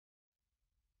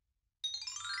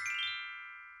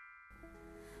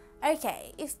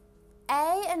Okay, if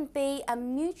A and B are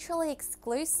mutually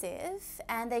exclusive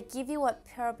and they give you what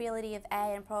probability of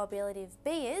A and probability of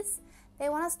B is, they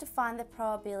want us to find the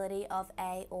probability of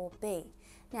A or B.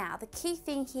 Now, the key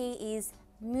thing here is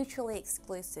mutually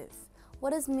exclusive.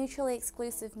 What does mutually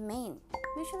exclusive mean?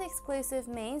 Mutually exclusive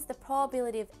means the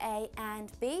probability of A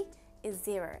and B is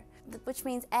 0, which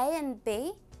means A and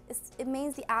B, it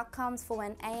means the outcomes for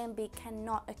when A and B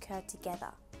cannot occur together.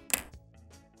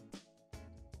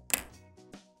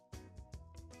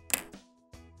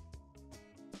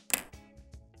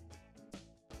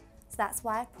 So that's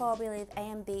why probability of A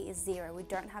and B is 0. We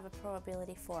don't have a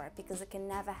probability for it because it can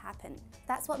never happen.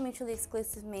 That's what mutually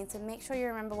exclusive means, so make sure you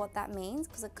remember what that means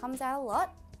because it comes out a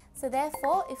lot. So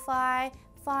therefore, if I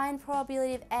find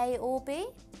probability of A or B,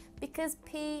 because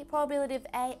probability of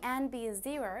A and B is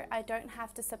 0, I don't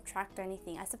have to subtract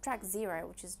anything. I subtract 0,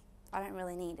 which is, I don't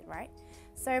really need it, right?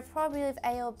 So probability of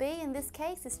A or B in this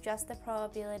case is just the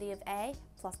probability of A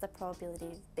plus the probability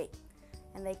of B.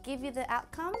 And they give you the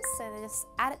outcomes, so they just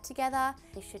add it together.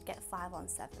 You should get 5 on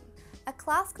 7. A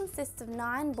class consists of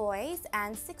 9 boys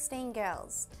and 16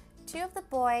 girls. 2 of the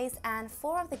boys and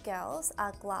 4 of the girls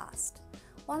are glassed.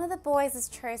 One of the boys is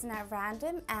chosen at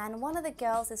random and one of the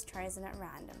girls is chosen at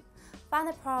random. Find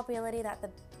the probability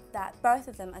that both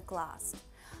of them are glassed.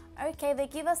 Okay, they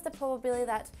give us the probability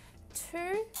that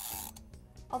 2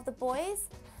 of the boys,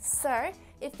 so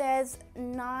if there's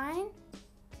 9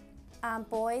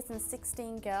 boys and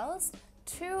 16 girls,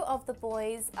 2 of the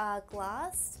boys are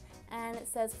glassed and it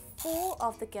says 4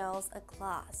 of the girls are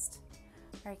glassed.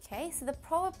 Okay, so the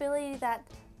probability that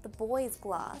the boy is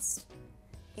glassed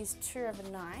is 2 over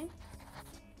 9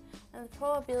 and the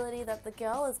probability that the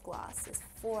girl is glassed is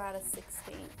 4 out of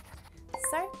 16.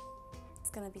 So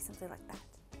it's going to be something like that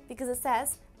because it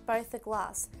says both are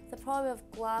glassed. The probability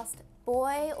of glassed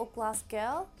boy or glassed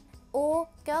girl or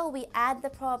girl, we add the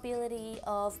probability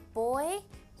of boy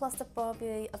plus the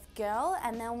probability of girl,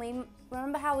 and then we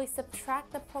remember how we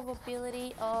subtract the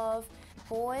probability of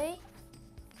boy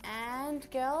and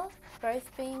girl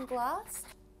both being glassed.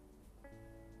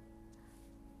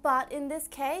 But in this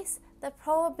case, the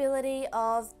probability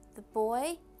of the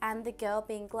boy and the girl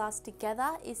being glassed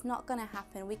together is not going to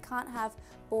happen. We can't have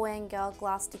boy and girl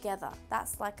glassed together.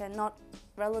 That's like not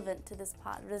relevant to this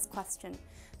part of this question.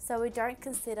 So we don't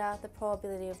consider the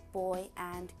probability of boy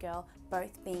and girl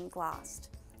both being glassed.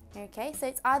 Okay, so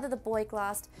it's either the boy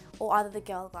glassed or either the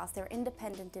girl glassed. They're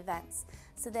independent events.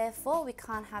 So therefore we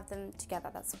can't have them together.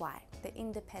 That's why. They're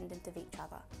independent of each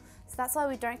other. So that's why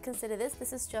we don't consider this.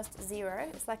 This is just 0.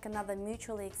 It's like another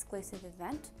mutually exclusive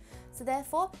event. So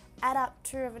therefore, add up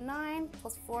 2 over 9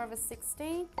 plus 4 over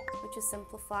 16, which is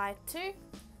simplified to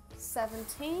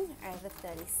 17 over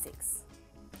 36.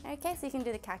 Okay, so you can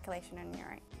do the calculation on your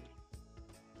own.